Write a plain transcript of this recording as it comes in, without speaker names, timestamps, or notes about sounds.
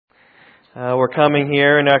We're coming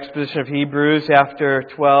here in our exposition of Hebrews after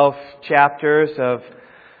 12 chapters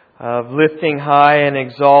of lifting high and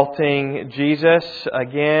exalting Jesus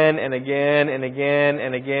again and again and again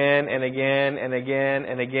and again and again and again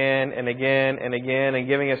and again and again and again, and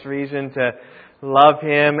giving us reason to love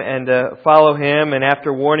Him and to follow Him. And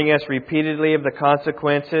after warning us repeatedly of the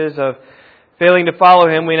consequences of failing to follow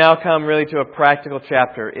Him, we now come really to a practical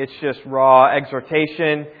chapter. It's just raw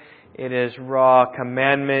exhortation. It is raw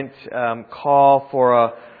commandment, call for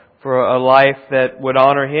a life that would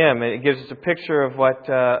honor Him. And it gives us a picture of what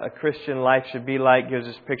a Christian life should be like. It gives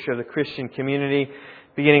us a picture of the Christian community.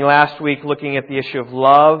 Beginning last week, looking at the issue of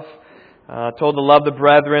love. Told to love the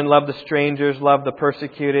brethren, love the strangers, love the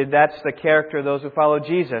persecuted. That's the character of those who follow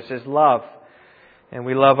Jesus, is love. And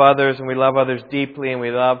we love others, and we love others deeply, and we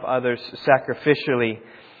love others sacrificially.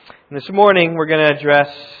 And this morning, we're going to address,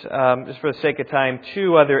 just for the sake of time,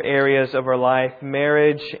 two other areas of our life,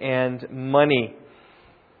 marriage and money.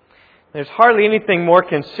 There's hardly anything more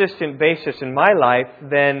consistent basis in my life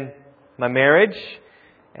than my marriage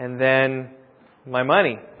and then my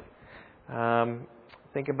money.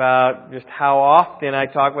 Think about just how often I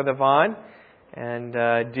talk with Yvonne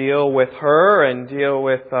and deal with her and deal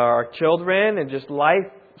with our children, and just life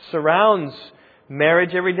surrounds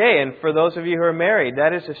marriage every day. And for those of you who are married,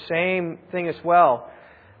 that is the same thing as well.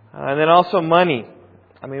 And then also money.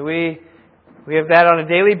 I mean, we have that on a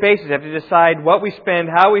daily basis. We have to decide what we spend,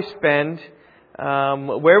 how we spend,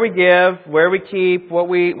 where we give, where we keep, what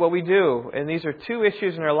we do. And these are two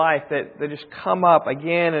issues in our life that just come up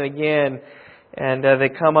again and again, and they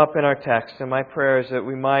come up in our text. And my prayer is that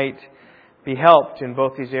we might be helped in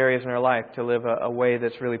both these areas in our life to live a way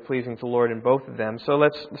that's really pleasing to the Lord in both of them. So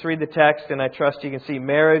let's read the text, and I trust you can see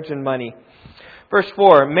marriage and money. Verse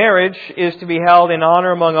 4, marriage is to be held in honor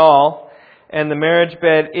among all, and the marriage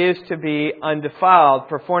bed is to be undefiled.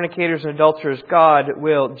 For fornicators and adulterers, God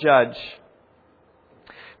will judge.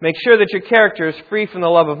 Make sure that your character is free from the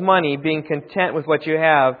love of money, being content with what you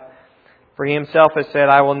have. For He Himself has said,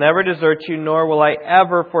 I will never desert you, nor will I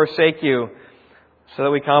ever forsake you. So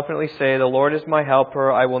that we confidently say, the Lord is my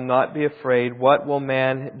helper, I will not be afraid. What will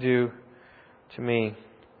man do to me?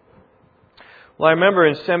 Well, I remember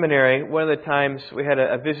in seminary, one of the times we had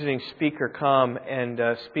a visiting speaker come and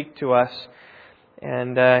speak to us.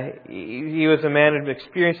 And he was a man who had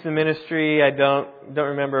experienced the ministry. I don't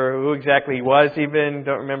remember who exactly he was even.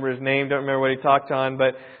 Don't remember his name. Don't remember what he talked on.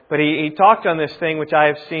 But he talked on this thing which I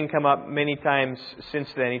have seen come up many times since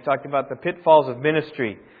then. He talked about the pitfalls of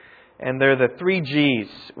ministry. And they're the 3 G's,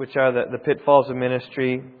 which are the pitfalls of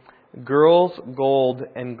ministry: girls, gold,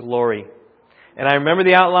 and glory. And I remember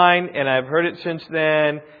the outline, and I've heard it since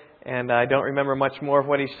then, and I don't remember much more of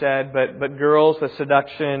what he said. But girls, the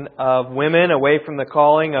seduction of women away from the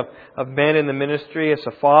calling of men in the ministry as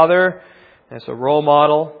a father, as a role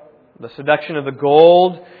model. The seduction of the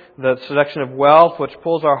gold, the seduction of wealth, which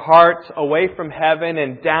pulls our hearts away from heaven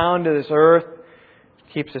and down to this earth.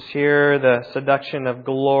 Keeps us here. The seduction of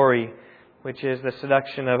glory, which is the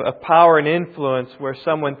seduction of power and influence, where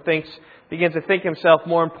someone begins to think himself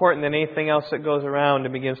more important than anything else that goes around,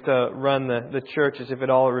 and begins to run the church as if it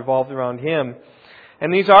all revolved around him.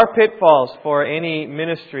 And these are pitfalls for any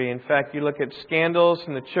ministry. In fact, you look at scandals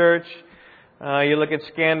in the church, you look at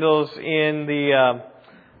scandals in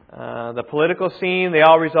the political scene, they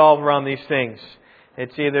all revolve around these things.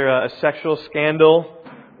 It's either a sexual scandal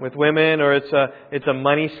with women, or it's a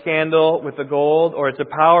money scandal with the gold, or it's a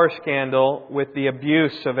power scandal with the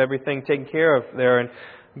abuse of everything taken care of there. And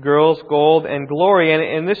girls, gold, and glory.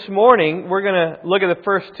 And this morning, we're going to look at the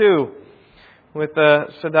first two, with the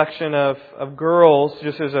seduction of girls,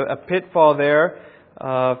 just as a pitfall there,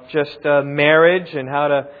 of just marriage and how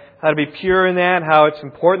to be pure in that, how it's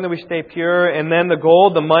important that we stay pure. And then the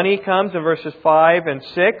gold, the money, comes in verses 5 and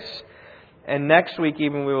 6. And next week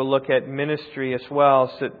even we will look at ministry as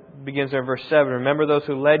well. So it begins in verse 7. Remember those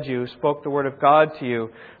who led you, who spoke the word of God to you.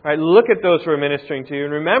 All right, look at those who are ministering to you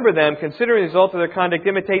and remember them. Considering the result of their conduct,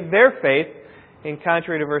 imitate their faith. In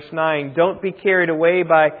contrary to verse 9, don't be carried away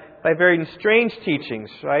by very strange teachings.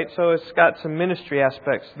 Right, so it's got some ministry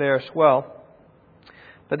aspects there as well.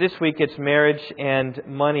 But this week it's marriage and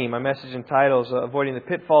money. My message entitled is Avoiding the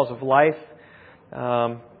Pitfalls of Life.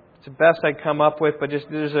 It's the best I come up with, but just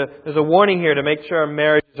there's a warning here to make sure our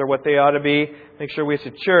marriages are what they ought to be. Make sure we as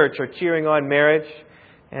a church are cheering on marriage,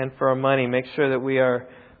 and for our money, make sure that we are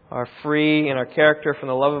free in our character from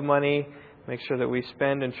the love of money. Make sure that we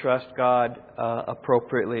spend and trust God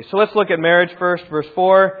appropriately. So let's look at marriage first. Verse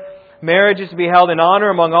 4, marriage is to be held in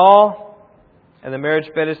honor among all, and the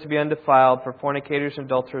marriage bed is to be undefiled. For fornicators and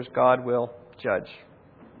adulterers, God will judge.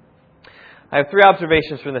 I have 3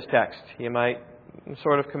 observations from this text. You might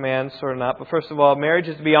sort of command, sort of not. But first of all, marriage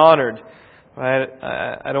is to be honored. Right?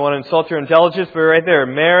 I don't want to insult your intelligence, but right there,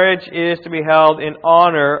 marriage is to be held in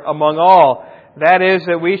honor among all. That is,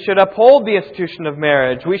 that we should uphold the institution of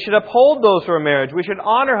marriage. We should uphold those who are married. We should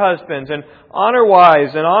honor husbands and honor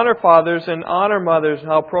wives and honor fathers and honor mothers. And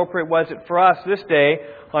how appropriate was it for us this day,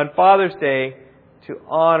 on Father's Day, to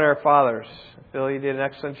honor fathers. Phil, you did an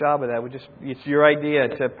excellent job of that. It's your idea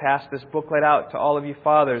to pass this booklet out to all of you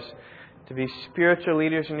fathers, to be spiritual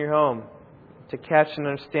leaders in your home, to catch and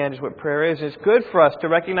understand just what prayer is. And it's good for us to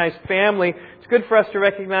recognize family. It's good for us to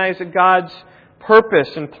recognize God's purpose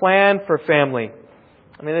and plan for family.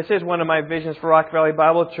 I mean, this is one of my visions for Rock Valley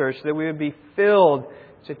Bible Church, that we would be filled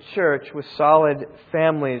as a church with solid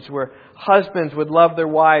families, where husbands would love their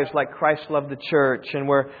wives like Christ loved the church, and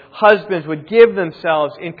where husbands would give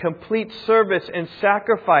themselves in complete service and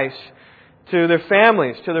sacrifice to their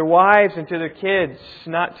families, to their wives and to their kids,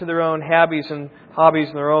 not to their own hobbies and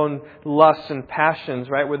their own lusts and passions,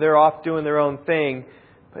 right, where they're off doing their own thing.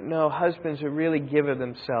 But no, husbands who really give of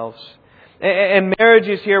themselves. And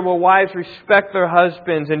marriages here where wives respect their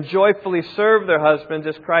husbands and joyfully serve their husbands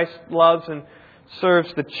as Christ loves and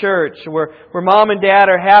serves the church. Where mom and dad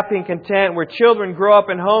are happy and content. Where children grow up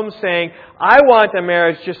in homes saying, I want a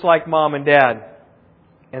marriage just like mom and dad.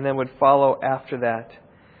 And then would follow after that.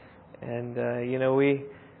 And,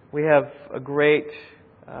 we have a great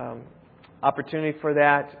opportunity for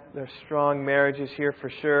that. There's strong marriages here for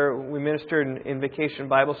sure. We ministered in Vacation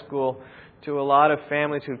Bible School to a lot of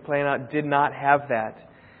families who did not have that.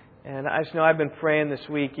 And I just know I've been praying this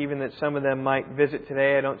week, even that some of them might visit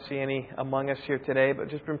today. I don't see any among us here today, but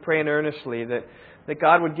just been praying earnestly that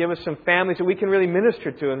God would give us some families that we can really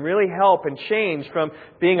minister to and really help and change from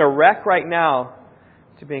being a wreck right now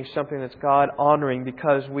to being something that's God-honoring,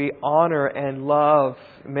 because we honor and love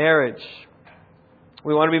marriage.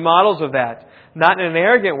 We want to be models of that. Not in an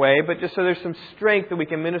arrogant way, but just so there's some strength that we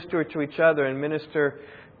can minister to each other and minister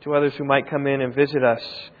to others who might come in and visit us.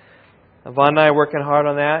 Yvonne and I are working hard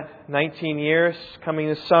on that. 19 years coming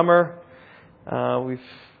this summer. We've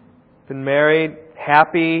been married,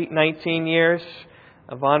 happy 19 years.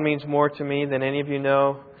 Yvonne means more to me than any of you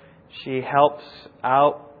know. She helps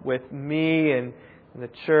out with me and the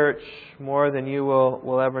church more than you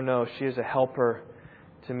will ever know. She is a helper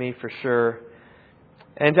to me for sure.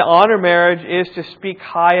 And to honor marriage is to speak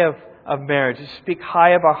high of marriage, to speak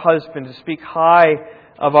high of our husbands, to speak high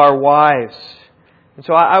of our wives. And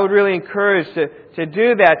so I would really encourage to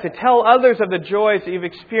do that, to tell others of the joys that you've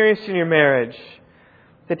experienced in your marriage,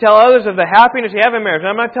 to tell others of the happiness you have in marriage. And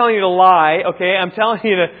I'm not telling you to lie, okay? I'm telling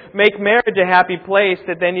you to make marriage a happy place,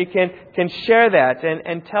 that then you can share that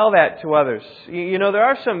and tell that to others. You know, there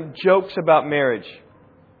are some jokes about marriage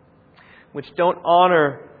which don't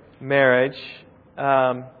honor marriage.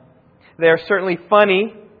 They are certainly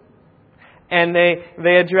funny, and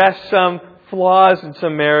they address some flaws in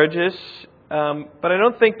some marriages, but I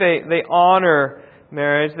don't think they honor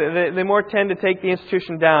marriage. They more tend to take the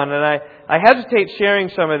institution down, and I hesitate sharing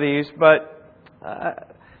some of these, but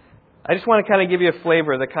I just want to kind of give you a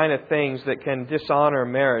flavor of the kind of things that can dishonor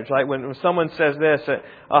marriage. Like when someone says this,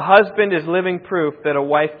 a husband is living proof that a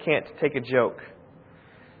wife can't take a joke.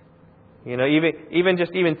 You know,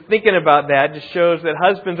 even thinking about that just shows that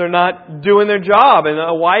husbands are not doing their job, and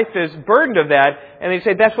a wife is burdened of that, and they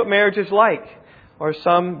say that's what marriage is like. Or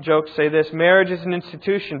some jokes say this: marriage is an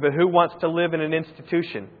institution, but who wants to live in an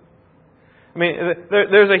institution? I mean,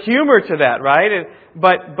 there's a humor to that, right?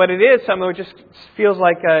 But it is something that just feels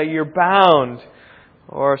like you're bound.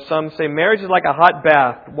 Or some say marriage is like a hot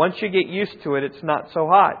bath. Once you get used to it, it's not so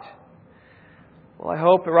hot. Well, I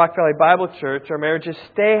hope at Rock Valley Bible Church our marriages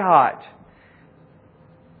stay hot.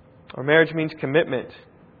 Our marriage means commitment.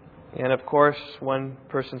 And of course, one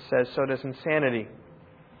person says, so does insanity.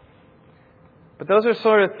 But those are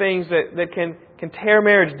sort of things that can tear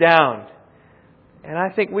marriage down. And I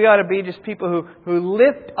think we ought to be just people who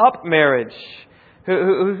lift up marriage,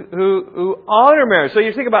 who honor marriage. So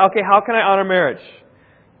you think about, okay, how can I honor marriage?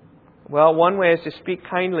 Well, one way is to speak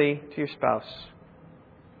kindly to your spouse.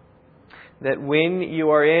 That when you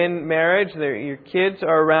are in marriage, your kids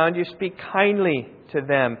are around you, speak kindly to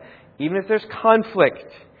them. Even if there's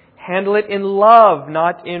conflict, handle it in love,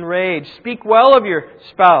 not in rage. Speak well of your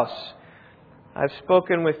spouse. I've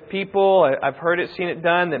spoken with people, I've heard it, seen it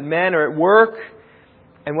done, that men are at work,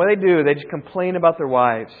 and what they do, they just complain about their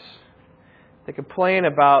wives. They complain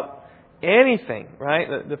about anything,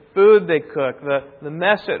 right? The food they cook, the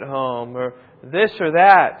mess at home, or this or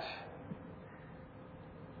that.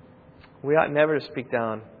 We ought never to speak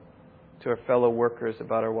down to our fellow workers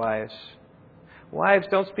about our wives. Wives,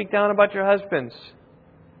 don't speak down about your husbands.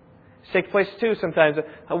 It takes place too sometimes.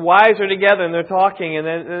 Wives are together and they're talking and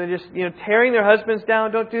then they're just tearing their husbands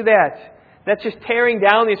down. Don't do that. That's just tearing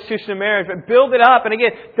down the institution of marriage. But build it up. And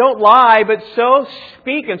again, don't lie, but so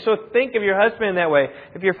speak and so think of your husband in that way.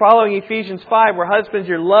 If you're following Ephesians 5, where husbands,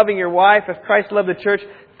 you're loving your wife as Christ loved the church,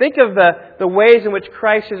 think of the ways in which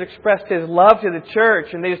Christ has expressed His love to the church.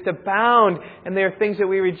 And they just abound. And they are things that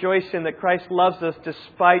we rejoice in, that Christ loves us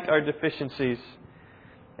despite our deficiencies.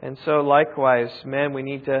 And so likewise, men, we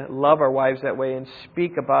need to love our wives that way and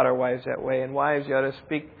speak about our wives that way. And wives, you ought to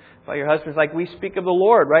speak about your husbands like we speak of the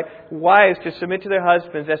Lord, right? Wives to submit to their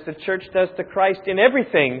husbands as the church does to Christ in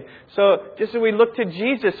everything. So just as we look to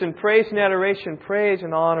Jesus in praise and adoration, praise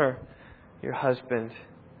and honor your husband.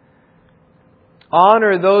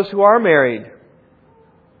 Honor those who are married.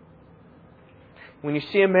 When you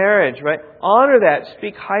see a marriage, right? Honor that.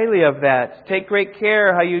 Speak highly of that. Take great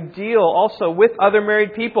care how you deal also with other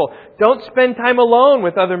married people. Don't spend time alone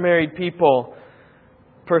with other married people.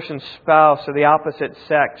 Person's spouse or the opposite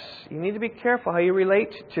sex. You need to be careful how you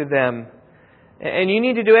relate to them. And you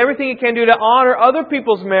need to do everything you can do to honor other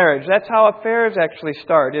people's marriage. That's how affairs actually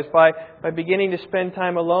start, is by beginning to spend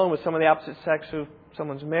time alone with someone of the opposite sex who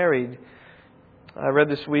someone's married. I read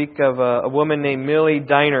this week of a woman named Millie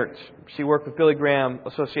Deinert. She worked with Billy Graham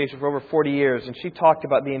Association for over 40 years, and she talked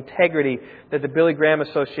about the integrity that the Billy Graham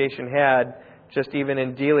Association had, just even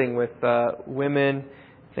in dealing with women,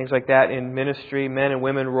 things like that in ministry, men and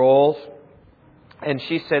women roles. And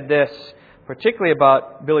she said this, particularly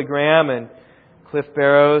about Billy Graham and Cliff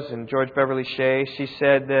Barrows and George Beverly Shea. She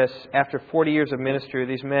said this, after 40 years of ministry with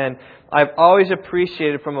these men, I've always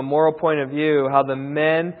appreciated from a moral point of view how the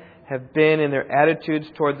men have been in their attitudes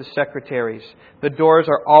toward the secretaries. The doors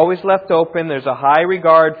are always left open. There's a high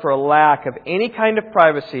regard for a lack of any kind of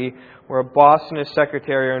privacy where a boss and his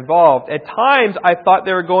secretary are involved. At times, I thought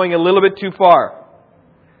they were going a little bit too far.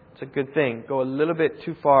 It's a good thing. Go a little bit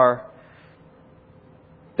too far.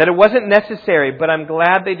 That it wasn't necessary, but I'm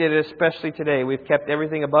glad they did it, especially today. We've kept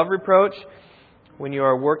everything above reproach. When you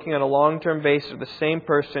are working on a long-term basis with the same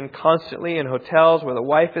person constantly in hotels where the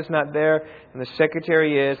wife is not there and the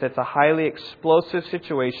secretary is, that's a highly explosive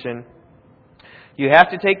situation. You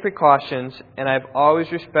have to take precautions, and I've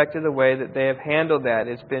always respected the way that they have handled that.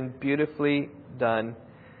 It's been beautifully done.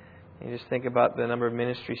 You just think about the number of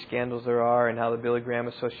ministry scandals there are and how the Billy Graham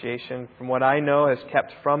Association, from what I know, has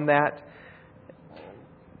kept from that.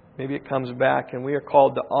 Maybe it comes back, and we are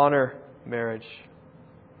called to honor marriage.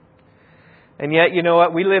 And yet, you know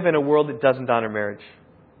what? We live in a world that doesn't honor marriage.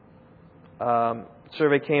 A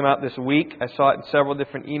survey came out this week. I saw it in several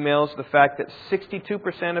different emails. The fact that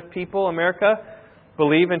 62% of people in America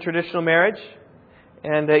believe in traditional marriage.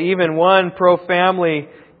 And even one pro-family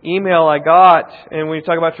email I got, and when you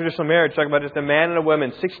talk about traditional marriage, talk about just a man and a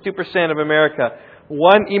woman, 62% of America.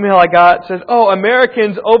 One email I got says,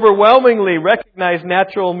 Americans overwhelmingly recognize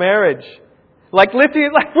natural marriage. Like lifting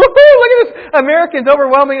it, like, woohoo, look at this. Americans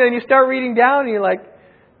overwhelmingly, and you start reading down and you're like,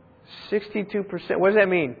 62%. What does that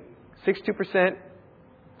mean? 62%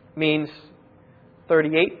 means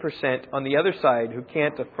 38% on the other side who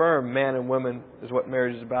can't affirm man and woman is what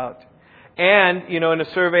marriage is about. And, in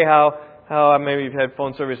a survey how maybe you've had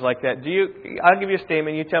phone surveys like that. I'll give you a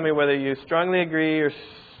statement. You tell me whether you strongly agree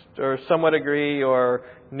or somewhat agree or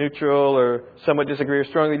neutral or somewhat disagree or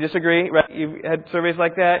strongly disagree. Right? You've had surveys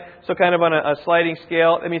like that. So kind of on a sliding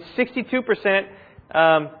scale. 62%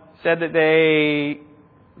 said that they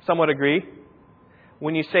somewhat agree.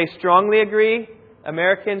 When you say strongly agree,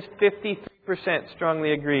 Americans, 53%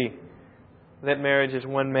 strongly agree that marriage is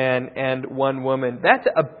one man and one woman. That's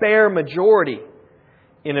a bare majority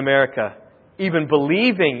in America, even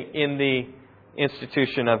believing in the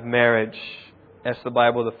institution of marriage as the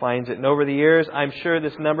Bible defines it. And over the years, I'm sure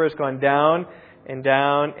this number has gone down and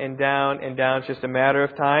down and down and down. It's just a matter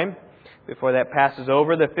of time before that passes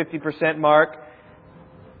over the 50% mark,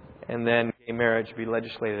 and then gay marriage will be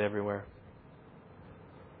legislated everywhere.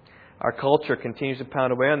 Our culture continues to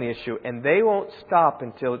pound away on the issue, and they won't stop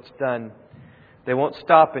until it's done. They won't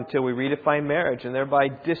stop until we redefine marriage and thereby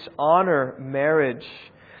dishonor marriage.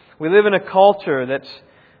 We live in a culture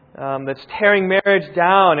that's tearing marriage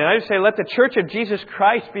down. And I just say, let the Church of Jesus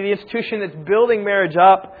Christ be the institution that's building marriage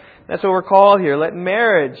up. That's what we're called here. Let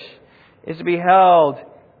marriage is to be held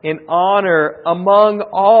in honor among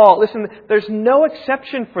all. Listen, there's no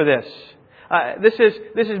exception for this. This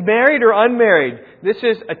is married or unmarried. This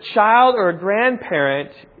is a child or a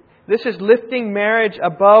grandparent. This is lifting marriage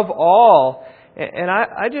above all. And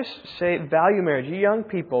I just say value marriage. You young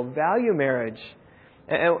people, value marriage.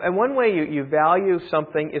 And one way you value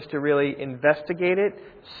something is to really investigate it,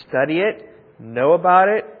 study it, know about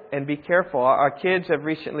it and be careful. Our kids have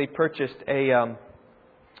recently purchased a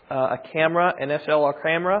camera, an SLR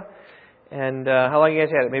camera. And how long you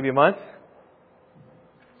guys had it? Maybe a month?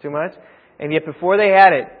 2 months? And yet before they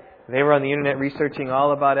had it, they were on the internet researching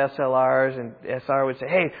all about SLRs, and SLR would say,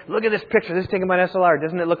 hey, look at this picture. This is taken by an SLR.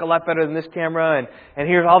 Doesn't it look a lot better than this camera? And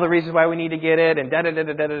here's all the reasons why we need to get it, and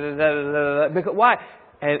da-da-da-da-da-da-da-da-da. Why?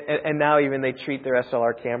 And now even they treat their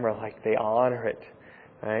SLR camera like they honor it.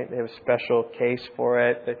 Right? They have a special case for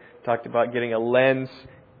it. They talked about getting a lens,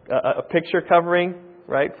 a picture covering,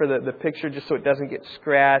 right, for the picture just so it doesn't get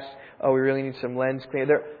scratched. Oh, we really need some lens cleaning.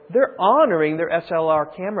 They're honoring their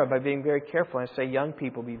SLR camera by being very careful. I say, young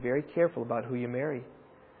people, be very careful about who you marry.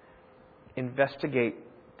 Investigate,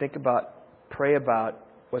 think about, pray about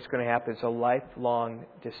what's going to happen. It's a lifelong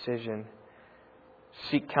decision.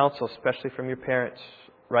 Seek counsel, especially from your parents.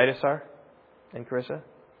 Right, Asar? And Carissa?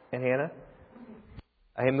 And Hannah?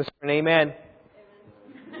 I am listening. Amen.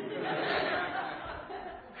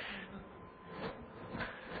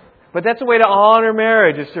 But that's a way to honor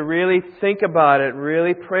marriage, is to really think about it,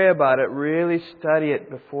 really pray about it, really study it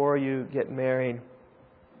before you get married.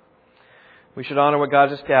 We should honor what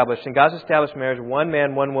God's established. And God's established marriage, one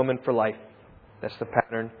man, one woman for life. That's the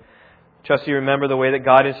pattern. Trust you remember the way that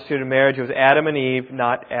God instituted marriage. It was Adam and Eve,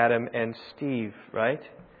 not Adam and Steve, right?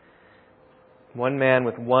 One man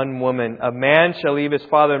with one woman. A man shall leave his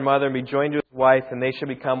father and mother and be joined to his wife, and they shall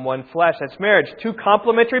become one flesh. That's marriage. Two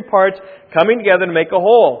complementary parts coming together to make a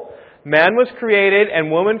whole. Man was created and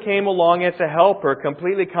woman came along as a helper,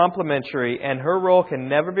 completely complementary, and her role can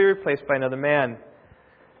never be replaced by another man.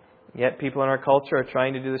 Yet people in our culture are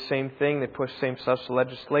trying to do the same thing. They push same-sex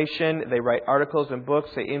legislation. They write articles and books.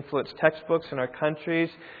 They influence textbooks in our countries.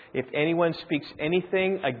 If anyone speaks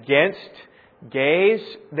anything against gays,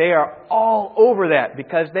 they are all over that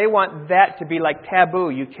because they want that to be like taboo.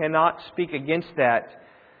 You cannot speak against that.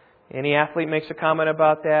 Any athlete makes a comment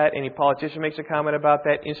about that, any politician makes a comment about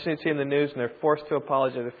that, instantly it's in the news and they're forced to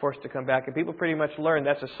apologize, they're forced to come back. And people pretty much learn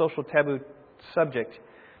that's a social taboo subject.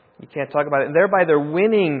 You can't talk about it. And thereby they're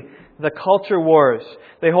winning the culture wars.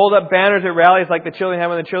 They hold up banners at rallies like the children have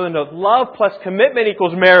on the children's notes. Love plus commitment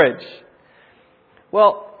equals marriage.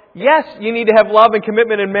 Well, yes, you need to have love and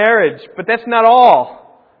commitment in marriage, but that's not all.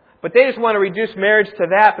 But they just want to reduce marriage to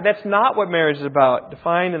that, but that's not what marriage is about.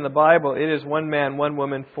 Defined in the Bible, it is one man, one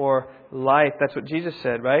woman for life. That's what Jesus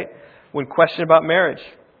said, right? When questioned about marriage.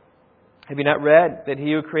 Have you not read that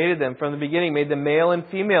He who created them from the beginning made them male and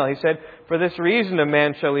female? He said, for this reason a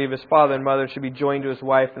man shall leave his father and mother, shall be joined to his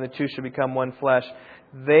wife, and the two shall become one flesh.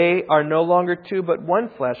 They are no longer two, but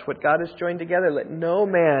one flesh. What God has joined together, let no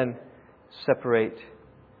man separate.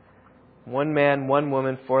 One man, one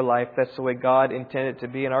woman for life. That's the way God intended it to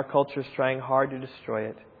be, and our culture is trying hard to destroy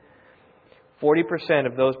it. 40%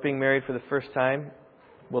 of those being married for the first time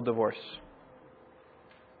will divorce.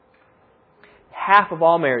 Half of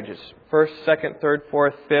all marriages, first, second, third,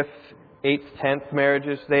 fourth, fifth, eighth, 10th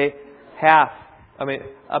marriages,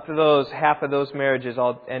 up to those, half of those marriages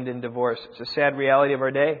all end in divorce. It's a sad reality of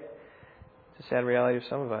our day. It's a sad reality of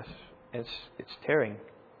some of us. It's tearing.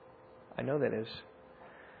 I know that is.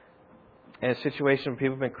 And a situation where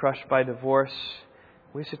people have been crushed by divorce,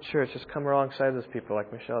 we as a church, let's come alongside those people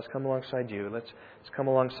like Michelle. Let's come alongside you. Let's come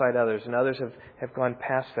alongside others. And others have gone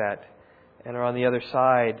past that and are on the other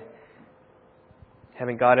side,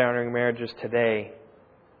 having God-honoring marriages today,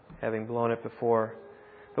 having blown it before.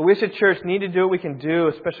 But we as a church need to do what we can do,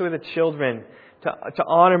 especially with the children, to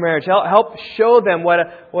honor marriage. Help show them what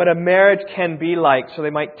a marriage can be like so they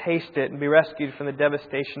might taste it and be rescued from the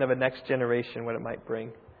devastation of a next generation, what it might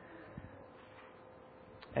bring.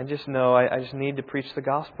 And just know, I just need to preach the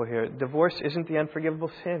gospel here. Divorce isn't the unforgivable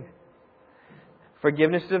sin.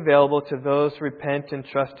 Forgiveness is available to those who repent and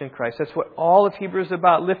trust in Christ. That's what all of Hebrews is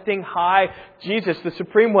about. Lifting high Jesus, the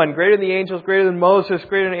Supreme One, greater than the angels, greater than Moses,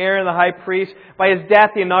 greater than Aaron, the high priest. By His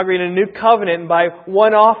death, He inaugurated a new covenant. And by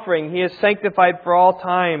one offering, He is sanctified for all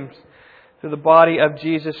times through the body of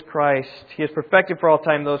Jesus Christ. He has perfected for all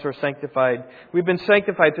time those who are sanctified. We've been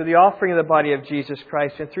sanctified through the offering of the body of Jesus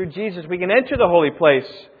Christ. And through Jesus, we can enter the holy place,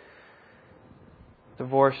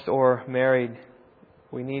 divorced or married.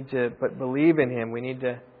 We need to believe in Him. We need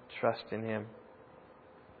to trust in Him.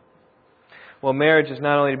 Well, marriage is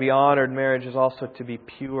not only to be honored, marriage is also to be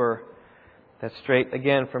pure. That's straight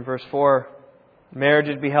again from verse 4. Marriage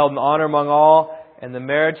is to be held in honor among all, and the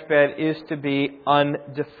marriage bed is to be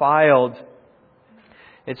undefiled.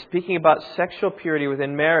 It's speaking about sexual purity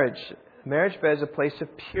within marriage. Marriage bed is a place of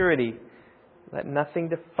purity. Let nothing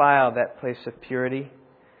defile that place of purity.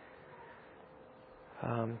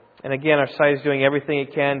 And again, our society is doing everything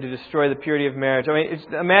it can to destroy the purity of marriage. I mean,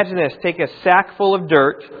 imagine this. Take a sack full of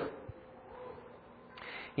dirt.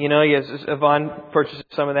 You know, Yvonne purchases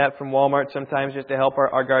some of that from Walmart sometimes just to help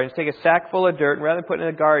our gardens. Take a sack full of dirt and rather than put it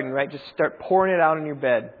in the garden, right, just start pouring it out on your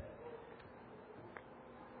bed.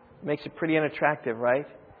 Makes it pretty unattractive, right?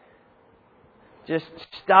 Just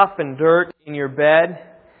stuff and dirt in your bed.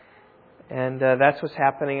 And that's what's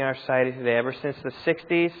happening in our society today. Ever since the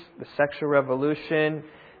 60s, the sexual revolution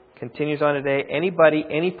continues on today. Anybody,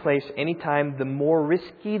 any place, anytime, the more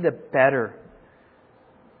risky, the better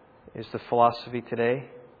is the philosophy today.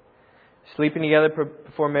 Sleeping together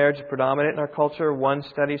before marriage is predominant in our culture. One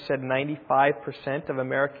study said 95% of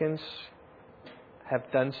Americans have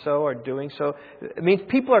done so or doing so. It means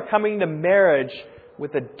people are coming to marriage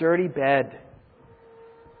with a dirty bed.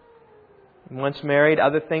 Once married,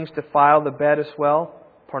 other things defile the bed as well.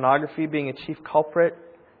 Pornography being a chief culprit.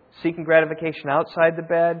 Seeking gratification outside the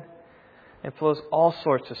bed. And flows all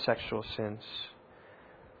sorts of sexual sins.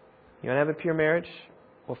 You want to have a pure marriage?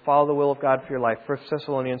 Well, follow the will of God for your life. 1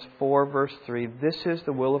 Thessalonians 4 verse 3. This is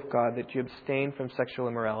the will of God, that you abstain from sexual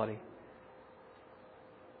immorality.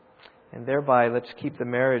 And thereby, let's keep the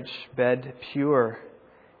marriage bed pure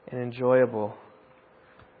and enjoyable.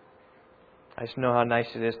 I just know how nice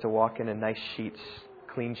it is to walk into nice sheets,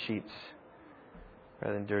 clean sheets,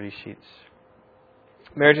 rather than dirty sheets.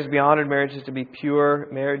 Marriage is to be honored. Marriage is to be pure.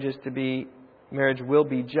 Marriage will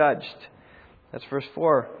be judged. That's verse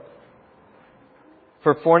 4.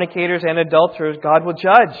 For fornicators and adulterers, God will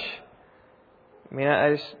judge. I mean,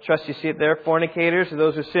 I just trust you see it there. Fornicators are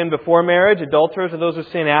those who sin before marriage. Adulterers are those who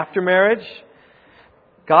sin after marriage.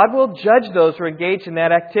 God will judge those who are engaged in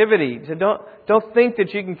that activity. So don't think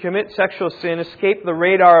that you can commit sexual sin, escape the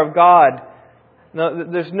radar of God. No,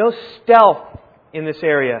 there's no stealth in this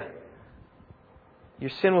area. Your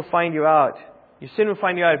sin will find you out. Your sin will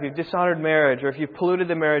find you out if you've dishonored marriage, or if you've polluted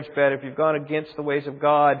the marriage bed, if you've gone against the ways of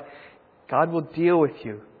God. God will deal with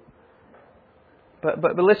you.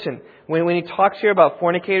 But listen, when he talks here about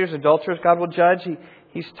fornicators, adulterers, God will judge.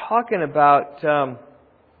 He's talking about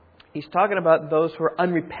those who are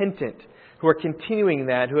unrepentant, who are continuing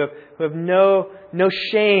that, who have no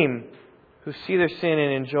shame, who see their sin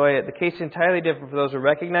and enjoy it. The case is entirely different for those who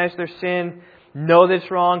recognize their sin, know that it's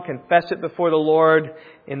wrong, confess it before the Lord.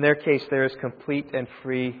 In their case, there is complete and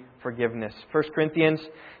free forgiveness. 1 Corinthians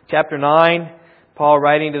chapter 9. Paul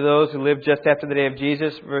writing to those who lived just after the day of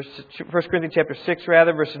Jesus, 1 Corinthians chapter 6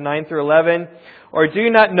 verses 9 through 11. Or do you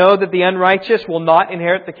not know that the unrighteous will not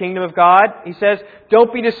inherit the kingdom of God? He says,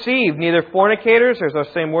 don't be deceived. Neither fornicators, there's the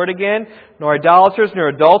same word again, nor idolaters, nor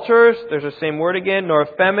adulterers, there's the same word again, nor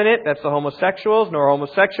effeminate, that's the homosexuals,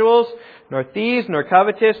 nor thieves, nor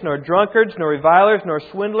covetous, nor drunkards, nor revilers, nor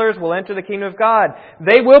swindlers will enter the kingdom of God.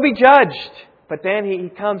 They will be judged. But then he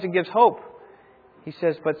comes and gives hope. He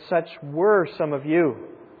says, but such were some of you.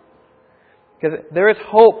 Because there is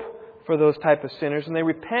hope for those type of sinners, and they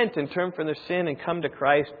repent and turn from their sin and come to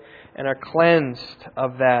Christ and are cleansed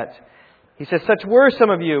of that. He says, such were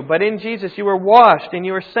some of you, but in Jesus you were washed and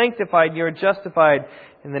you were sanctified and you were justified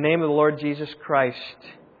in the name of the Lord Jesus Christ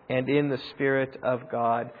and in the Spirit of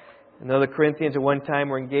God. And though the Corinthians at one time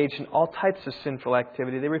were engaged in all types of sinful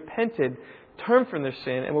activity, they repented, turned from their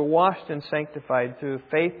sin, and were washed and sanctified through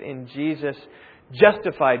faith in Jesus,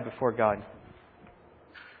 justified before God.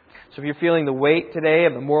 So if you're feeling the weight today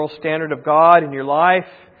of the moral standard of God in your life,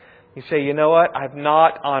 you say, you know what? I've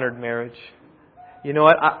not honored marriage. You know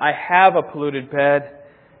what? I have a polluted bed.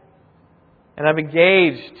 And I've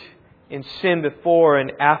engaged in sin before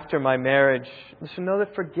and after my marriage. Listen, know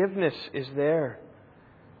that forgiveness is there.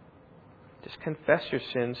 Just confess your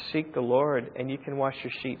sins, seek the Lord, and you can wash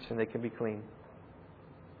your sheets and they can be clean.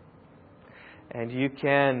 And you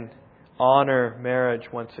can honor marriage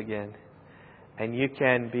once again. And you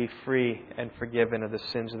can be free and forgiven of the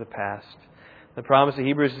sins of the past. The promise of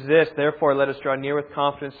Hebrews is this: therefore let us draw near with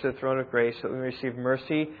confidence to the throne of grace, so that we may receive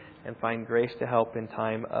mercy and find grace to help in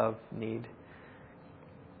time of need.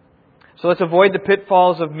 So let's avoid the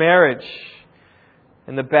pitfalls of marriage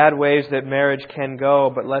and the bad ways that marriage can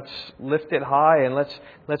go, but let's lift it high and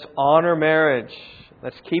let's honor marriage.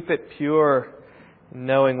 Let's keep it pure,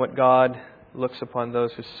 knowing what God looks upon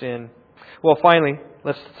those who sin. Well, finally,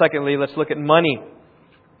 let's look at money.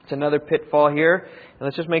 It's another pitfall here. And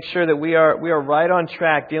let's just make sure that we are right on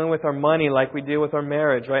track dealing with our money like we deal with our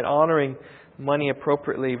marriage, right? Honoring money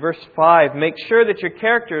appropriately. Verse 5, make sure that your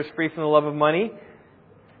character is free from the love of money,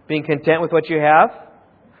 being content with what you have.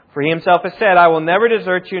 For He Himself has said, I will never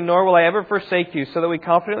desert you, nor will I ever forsake you, so that we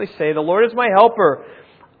confidently say, the Lord is my helper.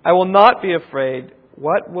 I will not be afraid.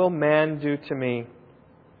 What will man do to me?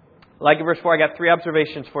 Like in verse 4, I got 3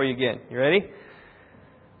 observations for you again. You ready?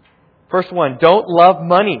 First one, don't love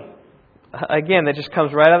money. Again, that just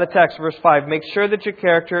comes right out of the text. Verse 5, make sure that your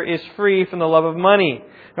character is free from the love of money.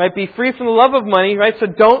 Right? Be free from the love of money, right? So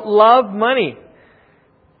don't love money.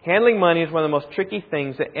 Handling money is one of the most tricky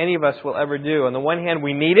things that any of us will ever do. On the one hand,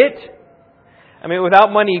 we need it. I mean,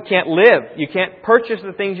 without money, you can't live. You can't purchase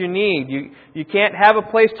the things you need. You can't have a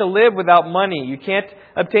place to live without money. You can't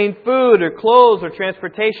obtain food or clothes or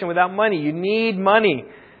transportation without money. You need money.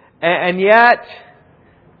 And yet,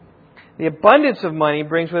 the abundance of money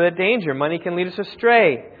brings with it danger. Money can lead us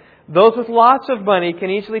astray. Those with lots of money can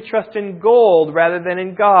easily trust in gold rather than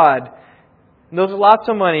in God. And those with lots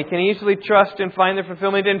of money can easily trust and find their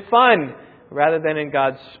fulfillment in fun rather than in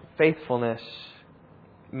God's faithfulness.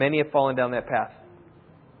 Many have fallen down that path.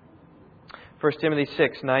 1 Timothy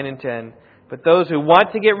 6, 9 and 10. But those who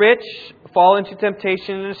want to get rich fall into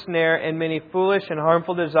temptation and a snare and many foolish and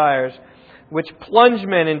harmful desires, which plunge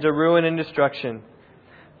men into ruin and destruction.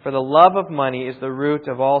 For the love of money is the root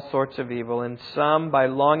of all sorts of evil, and some, by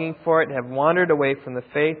longing for it, have wandered away from the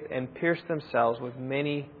faith and pierced themselves with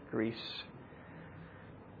many griefs.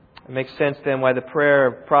 It makes sense then why the prayer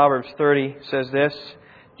of Proverbs 30 says this,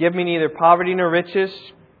 give me neither poverty nor riches,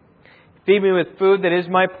 feed me with food that is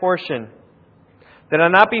my portion, that I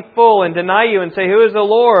not be full and deny you and say, who is the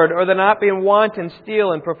Lord? Or that I not be in want and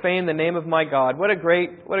steal and profane the name of my God. What a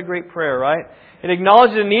great prayer, right? It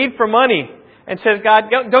acknowledges the need for money. And says, God,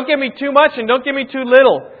 don't give me too much and don't give me too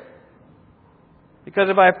little. Because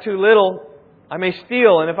if I have too little, I may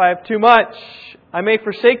steal. And if I have too much, I may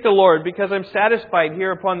forsake the Lord because I'm satisfied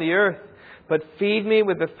here upon the earth. But feed me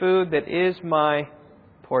with the food that is my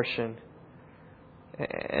portion.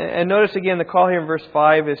 And notice again, the call here in verse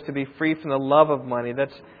 5 is to be free from the love of money.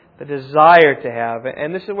 That's the desire to have.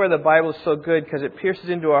 And this is where the Bible is so good because it pierces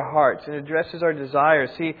into our hearts and addresses our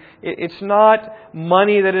desires. See, it's not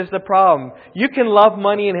money that is the problem. You can love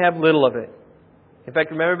money and have little of it. In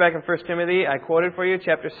fact, remember back in 1 Timothy, I quoted for you,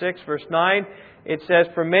 chapter 6, verse 9. It says,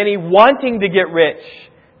 for many wanting to get rich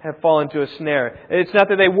have fallen into a snare. It's not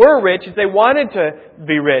that they were rich, it's they wanted to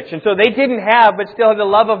be rich. And so they didn't have, but still had the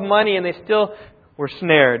love of money and they still were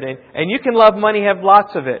snared. And you can love money, have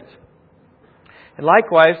lots of it. And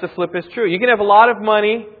likewise, the flip is true. You can have a lot of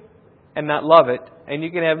money and not love it. And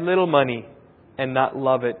you can have little money and not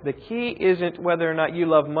love it. The key isn't whether or not you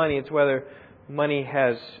love money. It's whether money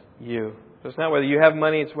has you. So it's not whether you have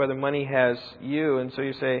money. It's whether money has you. And so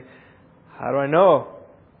you say, how do I know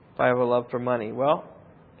if I have a love for money? Well,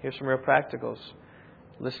 here's some real practicals.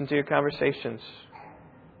 Listen to your conversations.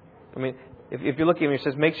 I mean, if you look at me, it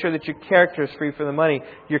says, make sure that your character is free from the money.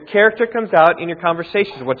 Your character comes out in your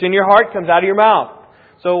conversations. What's in your heart comes out of your mouth.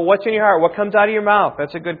 So what's in your heart? What comes out of your mouth?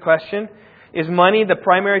 That's a good question. Is money the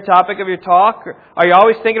primary topic of your talk? Are you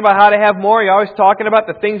always thinking about how to have more? Are you always talking about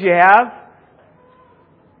the things you have?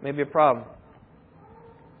 Maybe a problem.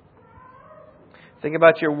 Think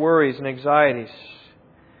about your worries and anxieties.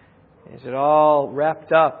 Is it all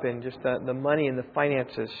wrapped up in just the money and the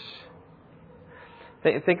finances?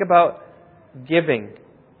 Think about giving.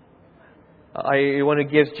 Are you one who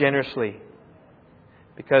gives generously?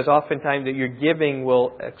 Because oftentimes your giving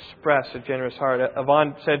will express a generous heart.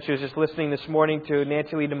 Yvonne said she was just listening this morning to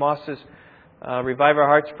Nancy Lee DeMoss's Revive Our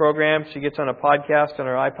Hearts program. She gets on a podcast on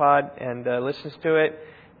her iPod and listens to it.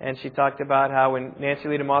 And she talked about how when Nancy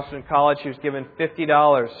Lee DeMoss was in college, she was given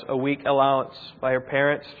 $50 a week allowance by her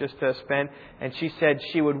parents just to spend. And she said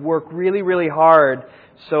she would work really, really hard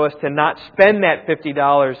so as to not spend that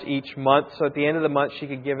 $50 each month. So at the end of the month, she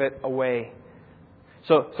could give it away.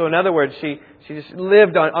 So in other words, she just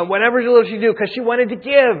lived on whatever little she do because she wanted to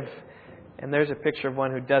give. And there's a picture of one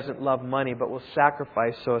who doesn't love money but will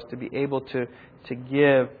sacrifice so as to be able to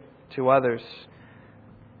give to others.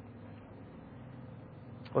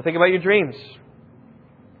 Well, think about your dreams.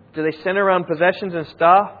 Do they center around possessions and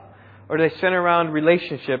stuff? Or do they center around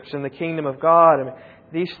relationships in the kingdom of God? I mean,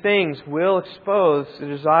 these things will expose the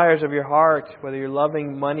desires of your heart, whether you're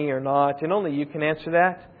loving money or not. And only you can answer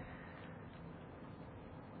that.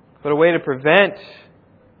 But a way to prevent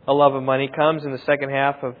a love of money comes in the second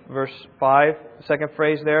half of verse 5. The second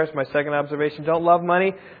phrase there is my second observation. Don't love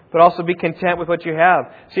money, but also be content with what you have.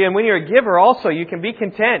 See, and when you're a giver also, you can be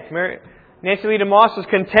content. Nancy Lee DeMoss was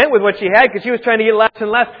content with what she had because she was trying to get less and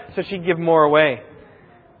less, so she'd give more away.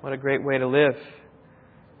 What a great way to live.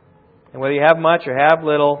 And whether you have much or have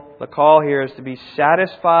little, the call here is to be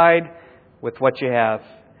satisfied with what you have.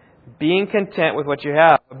 Being content with what you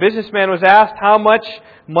have. A businessman was asked, how much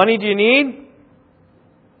money do you need?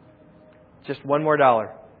 Just $1 more.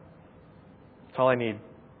 That's all I need.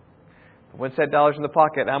 Once that dollar's in the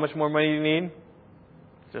pocket, how much more money do you need?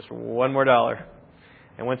 Just one more dollar.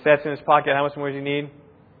 And once that's in his pocket, how much more does he need?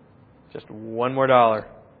 Just one more dollar.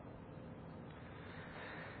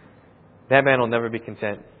 That man will never be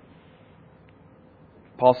content.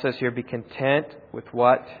 Paul says here, be content with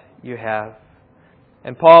what you have.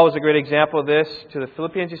 And Paul was a great example of this to the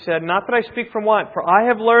Philippians. He said, not that I speak from want, for I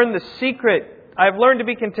have learned the secret. I have learned to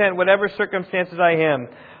be content whatever circumstances I am.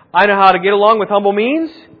 I know how to get along with humble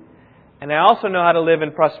means, and I also know how to live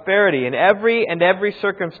in prosperity. In every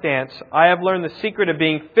circumstance, I have learned the secret of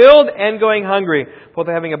being filled and going hungry, both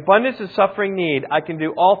having abundance and suffering need. I can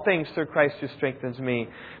do all things through Christ who strengthens me.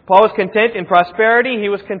 Paul was content in prosperity. He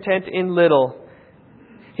was content in little.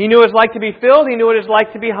 He knew what it was like to be filled. He knew what it was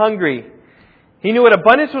like to be hungry. He knew what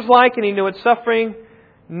abundance was like, and he knew what suffering,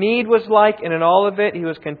 need was like. And in all of it, he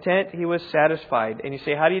was content. He was satisfied. And you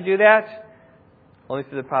say, how do you do that? Only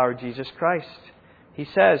through the power of Jesus Christ. He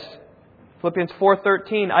says, Philippians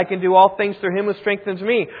 4:13, I can do all things through Him who strengthens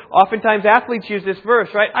me. Oftentimes athletes use this verse,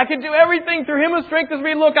 right? I can do everything through Him who strengthens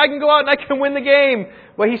me. Look, I can go out and I can win the game.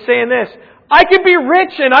 Well, he's saying this, I can be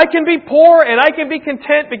rich and I can be poor and I can be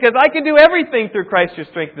content because I can do everything through Christ who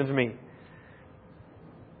strengthens me.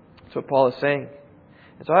 That's what Paul is saying.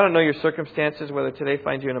 And so I don't know your circumstances, whether today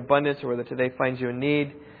finds you in abundance or whether today finds you in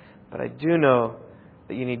need, but I do know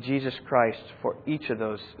that you need Jesus Christ for each of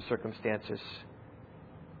those circumstances.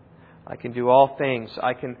 I can do all things.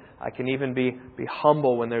 I can even be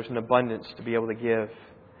humble when there's an abundance to be able to give.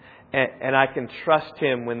 And I can trust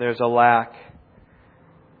Him when there's a lack.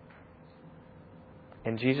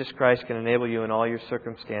 And Jesus Christ can enable you in all your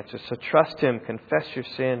circumstances. So trust Him. Confess your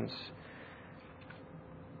sins.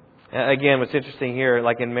 Again, what's interesting here,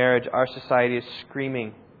 like in marriage, our society is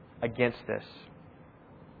screaming against this.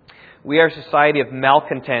 We are a society of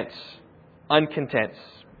malcontents, uncontents.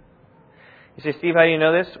 You say, Steve, how do you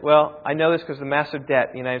know this? Well, I know this because of the massive debt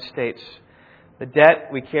in the United States. The debt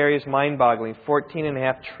we carry is mind-boggling.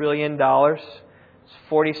 $14.5 trillion. It's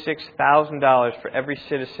 $46,000 for every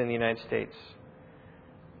citizen in the United States.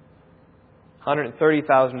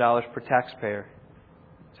 $130,000 per taxpayer.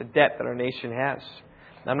 It's a debt that our nation has.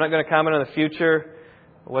 Now, I'm not going to comment on the future,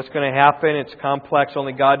 what's going to happen. It's complex.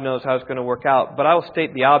 Only God knows how it's going to work out. But I will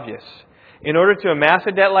state the obvious. In order to amass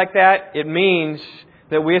a debt like that, it means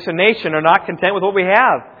that we as a nation are not content with what we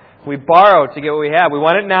have. We borrow to get what we have. We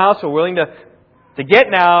want it now, so we're willing to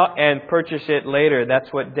get now and purchase it later.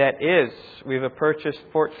 That's what debt is. We've purchased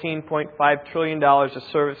 $14.5 trillion of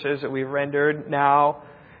services that we've rendered now,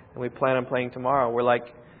 and we plan on paying tomorrow. We're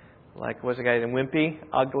like what's the guy in Wimpy?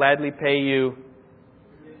 I'll gladly pay you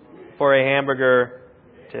for a hamburger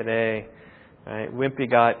today. Right? Wimpy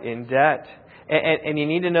got in debt. And you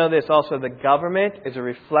need to know this also. The government is a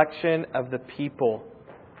reflection of the people.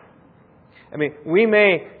 I mean, we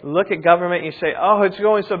may look at government and you say, oh, it's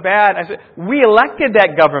going so bad. I said, we elected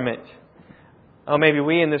that government. Oh, maybe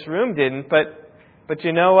we in this room didn't, but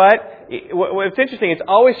you know what? What's interesting, it's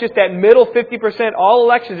always just that middle 50%, all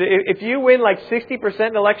elections. If you win like 60% in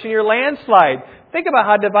an election, you're landslide. Think about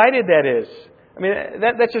how divided that is. I mean,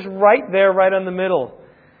 that's just right there, right on the middle.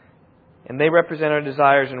 And they represent our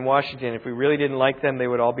desires in Washington. If we really didn't like them, they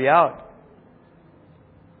would all be out.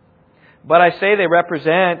 But I say they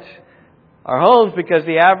represent our homes because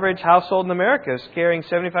the average household in America is carrying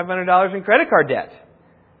 $7,500 in credit card debt.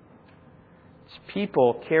 It's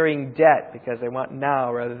people carrying debt because they want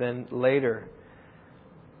now rather than later.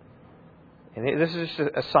 And this is just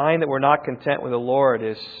a sign that we're not content with the Lord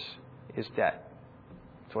is debt.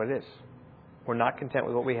 That's what it is. We're not content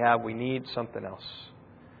with what we have. We need something else.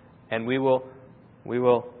 And we will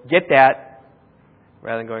get that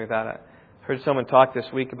rather than going without it. I heard someone talk this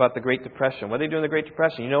week about the Great Depression. What did they do in the Great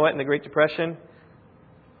Depression? You know what? In the Great Depression,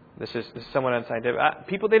 this is someone unscientific.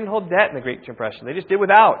 People didn't hold debt in the Great Depression. They just did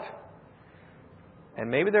without. And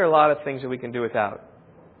maybe there are a lot of things that we can do without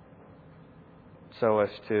so as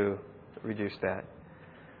to reduce that.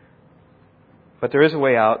 But there is a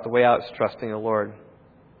way out. The way out is trusting the Lord.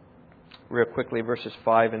 Real quickly, verses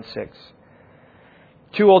 5 and 6.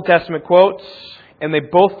 2 Old Testament quotes, and they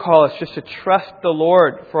both call us just to trust the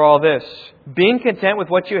Lord for all this. Being content with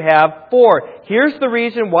what you have. For here's the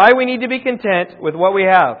reason why we need to be content with what we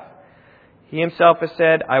have. He Himself has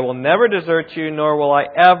said, I will never desert you, nor will I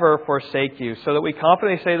ever forsake you. So that we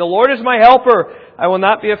confidently say, the Lord is my helper. I will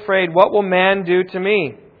not be afraid. What will man do to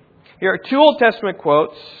me? Here are 2 Old Testament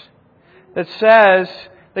quotes that says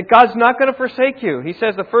that God's not going to forsake you. He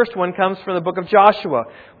says the first one comes from the book of Joshua.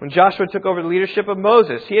 When Joshua took over the leadership of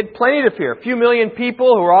Moses, he had plenty to fear. A few million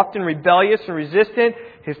people who were often rebellious and resistant.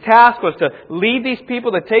 His task was to lead these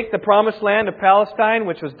people to take the promised land of Palestine,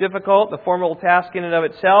 which was difficult, the formidable task in and of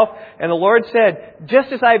itself. And the Lord said,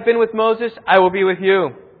 just as I have been with Moses, I will be with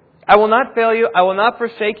you. I will not fail you. I will not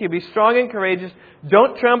forsake you. Be strong and courageous.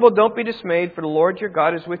 Don't tremble. Don't be dismayed, for the Lord your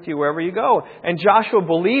God is with you wherever you go. And Joshua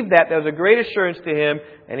believed that. That was a great assurance to him.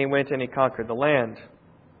 And he went and he conquered the land.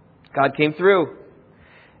 God came through.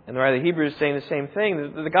 And the writer of the Hebrews is saying the same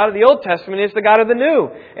thing. The God of the Old Testament is the God of the New.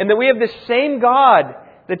 And that we have this same God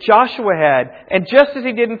that Joshua had. And just as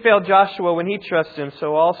He didn't fail Joshua when he trusted Him,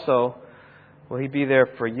 so also will He be there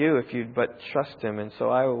for you if you'd but trust Him. And so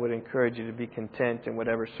I would encourage you to be content in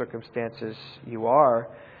whatever circumstances you are,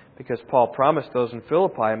 because Paul promised those in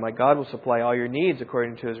Philippi, my God will supply all your needs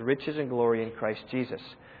according to His riches and glory in Christ Jesus.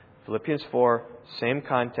 Philippians 4, same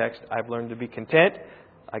context. I've learned to be content.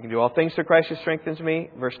 I can do all things through Christ who strengthens me.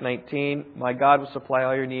 Verse 19, my God will supply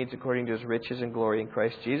all your needs according to His riches and glory in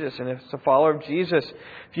Christ Jesus. And if it's a follower of Jesus,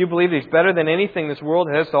 if you believe He's better than anything this world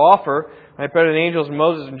has to offer, right, better than angels and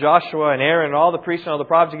Moses and Joshua and Aaron and all the priests and all the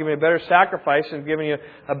prophets, giving you a better sacrifice and giving you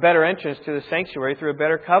a better entrance to the sanctuary through a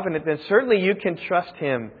better covenant, then certainly you can trust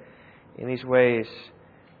Him in these ways.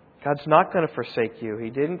 God's not going to forsake you. He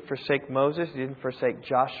didn't forsake Moses. He didn't forsake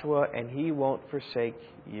Joshua. And He won't forsake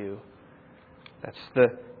you. That's the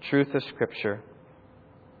truth of Scripture.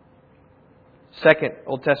 Second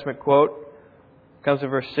Old Testament quote comes in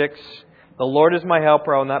verse 6. The Lord is my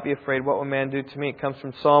helper. I will not be afraid. What will man do to me? It comes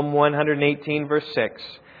from Psalm 118, verse 6.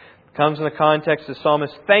 It comes in the context of the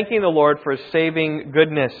psalmist thanking the Lord for His saving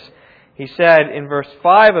goodness. He said in verse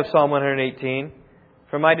 5 of Psalm 118,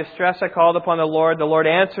 from my distress I called upon the Lord. The Lord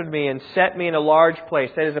answered me and set me in a large place.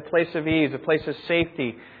 That is a place of ease, a place of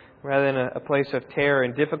safety, rather than a place of terror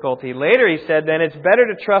and difficulty. Later he said, then it's better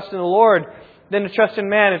to trust in the Lord than to trust in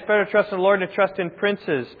man. It's better to trust in the Lord than to trust in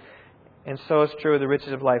princes. And so it's true of the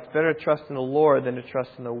riches of life. It's better to trust in the Lord than to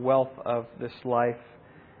trust in the wealth of this life.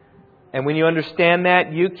 And when you understand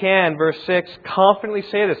that, you can, verse 6, confidently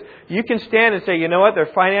say this. You can stand and say, you know what, there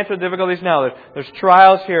are financial difficulties now. There's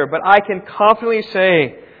trials here. But I can confidently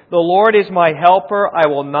say, the Lord is my helper. I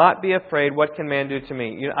will not be afraid. What can man do to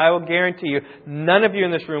me? I will guarantee you, none of you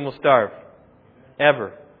in this room will starve.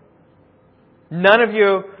 Ever. None of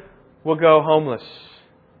you will go homeless.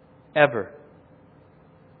 Ever.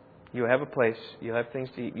 You will have a place. You'll have things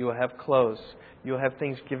to eat. You will have clothes. You will have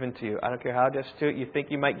things given to you. I don't care how destitute you think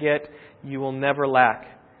you might get. You will never lack.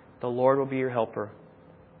 The Lord will be your helper.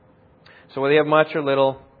 So whether you have much or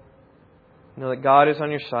little, know that God is on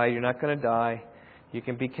your side. You're not going to die. You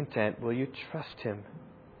can be content. Will you trust Him?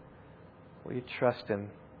 Will you trust Him?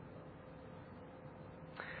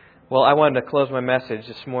 Well, I wanted to close my message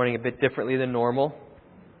this morning a bit differently than normal.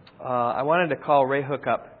 I wanted to call Ray Hook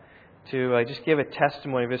up to just give a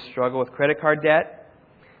testimony of his struggle with credit card debt.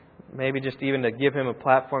 Maybe just even to give him a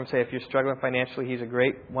platform, say if you're struggling financially, he's a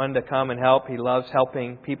great one to come and help. He loves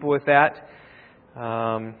helping people with that.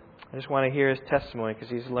 I just want to hear his testimony because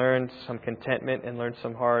he's learned some contentment and learned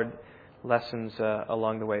some hard lessons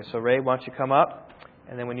along the way. So Ray, why don't you come up?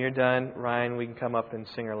 And then when you're done, Ryan, we can come up and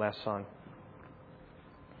sing our last song.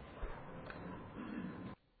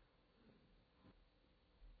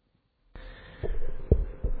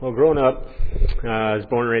 Well, growing up, I was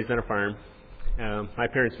born and raised on a farm. My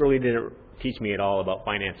parents really didn't teach me at all about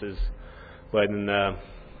finances, but in the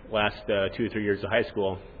last 2 or 3 years of high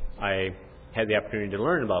school, I had the opportunity to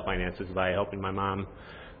learn about finances by helping my mom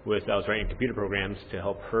with, I was writing computer programs to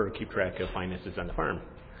help her keep track of finances on the farm.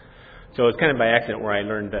 So it's kind of by accident where I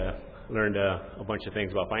learned a bunch of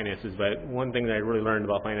things about finances, but one thing that I really learned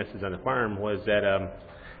about finances on the farm was that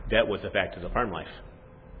debt was a fact of the farm life.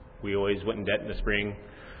 We always went in debt in the spring.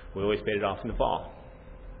 We always paid it off in the fall.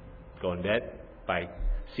 Go in debt, buy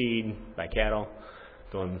seed, buy cattle,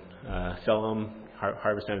 go and sell them,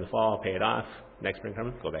 harvest them in the fall, pay it off. Next spring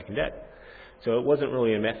comes, go back in debt. So it wasn't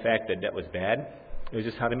really a fact that debt was bad. It was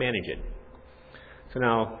just how to manage it. So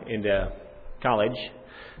now into college,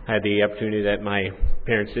 I had the opportunity that my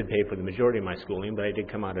parents did pay for the majority of my schooling, but I did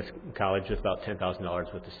come out of college with about $10,000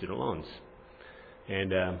 worth of student loans.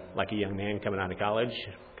 And like a young man coming out of college,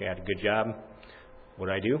 got a good job. What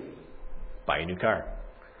did I do? Buy a new car.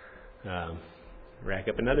 Rack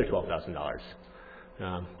up another $12,000.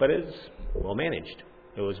 But it was well managed.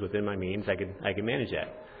 It was within my means. I could manage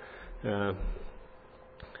that.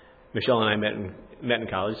 Michelle and I met in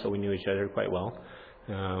college, so we knew each other quite well.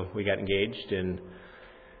 We got engaged, and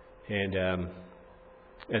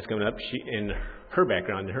as coming up, her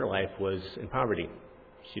background in her life was in poverty.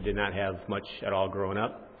 She did not have much at all growing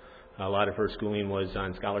up. A lot of her schooling was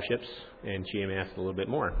on scholarships, and she amassed a little bit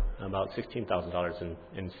more, about $16,000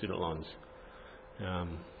 in student loans.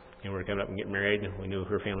 And we were coming up and getting married, and we knew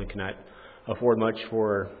her family could not afford much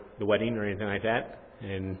for the wedding or anything like that.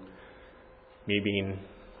 And me being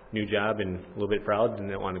new job and a little bit proud,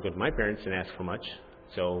 didn't want to go to my parents and ask for much.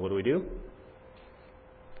 So what do?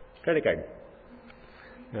 Credit card.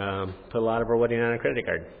 Put a lot of our wedding on a credit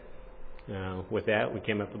card. With that, we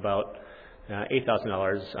came up about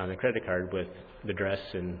 $8,000 on the credit card with the dress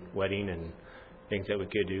and wedding and things that we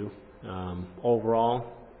could do. Overall,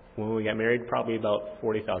 when we got married, probably about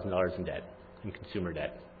 $40,000 in debt, in consumer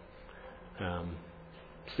debt.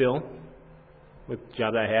 Still, with the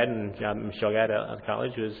job that I had and the job Michelle got out of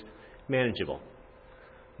college, was manageable,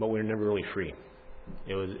 but we were never really free.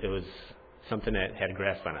 It was something that had a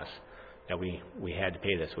grasp on us, that we had to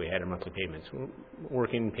pay this. We had our monthly payments,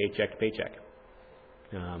 working paycheck to paycheck,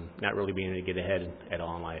 not really being able to get ahead at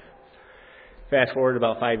all in life. Fast forward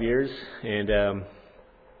about 5 years, and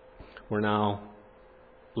we're now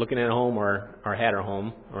looking at a home, or had our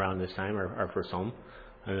home around this time, our first home.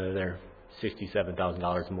 Another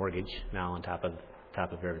 $67,000 mortgage now on top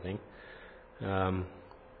of everything.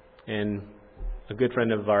 And a good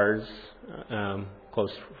friend of ours,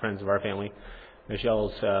 close friends of our family,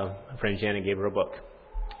 Michelle's friend Janet, gave her a book.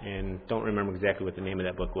 And don't remember exactly what the name of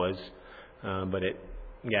that book was, but it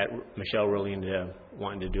got Michelle really into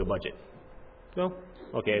wanting to do a budget. So,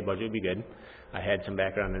 okay, a budget would be good. I had some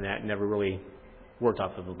background in that, never really worked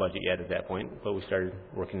off of a budget yet at that point, but we started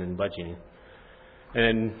working in budgeting.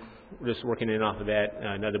 And just working in off of that,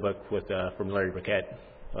 another book from Larry Burkett,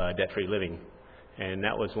 Debt-Free Living. And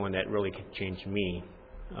that was one that really changed me,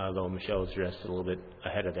 though Michelle was just a little bit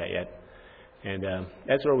ahead of that yet. And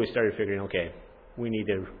that's where we started figuring, okay, we need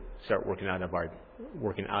to start working out of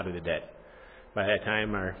the debt. By that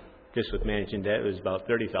time, just with managing debt, it was about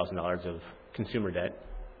 $30,000 of consumer debt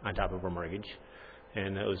on top of our mortgage.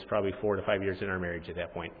 And it was probably 4 to 5 years in our marriage at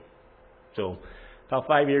that point. So about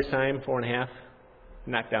 5 years' time, 4.5,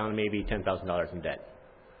 knocked down maybe $10,000 in debt.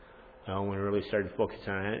 When we really started focusing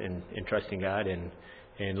on it and trusting God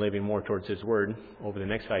and living more towards His Word, over the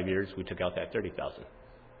next 5 years, we took out that $30,000.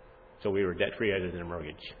 So we were debt-free other than a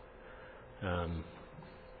mortgage.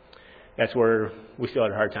 That's where we still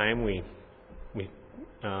had a hard time. We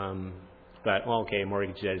thought, well, okay,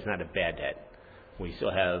 mortgage debt is not a bad debt. We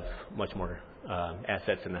still have much more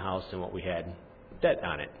assets in the house than what we had debt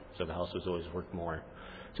on it. So the house was always worth more.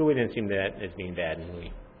 So we didn't see that as being bad, and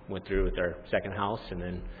we went through with our second house, and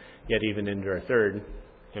then yet even into our third,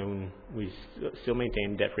 and we still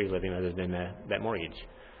maintained debt-free living other than that mortgage.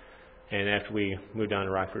 And after we moved down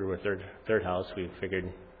to Rockford with our third house, we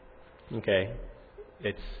figured, okay,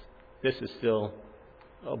 this is still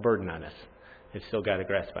a burden on us. It's still got a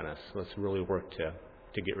grasp on us. Let's really work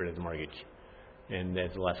to get rid of the mortgage. And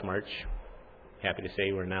as of last March, happy to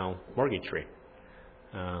say we're now mortgage-free.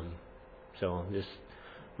 So just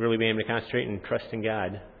really being able to concentrate and trust in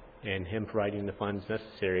God and Him providing the funds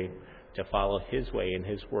necessary to follow His way and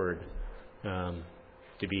His Word,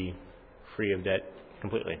 to be free of debt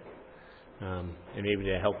completely. And maybe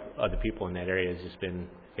to help other people in that area has just been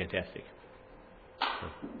fantastic. So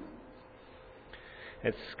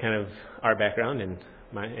that's kind of our background and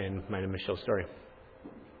mine and Michelle's story.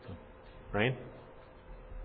 So, Ryan?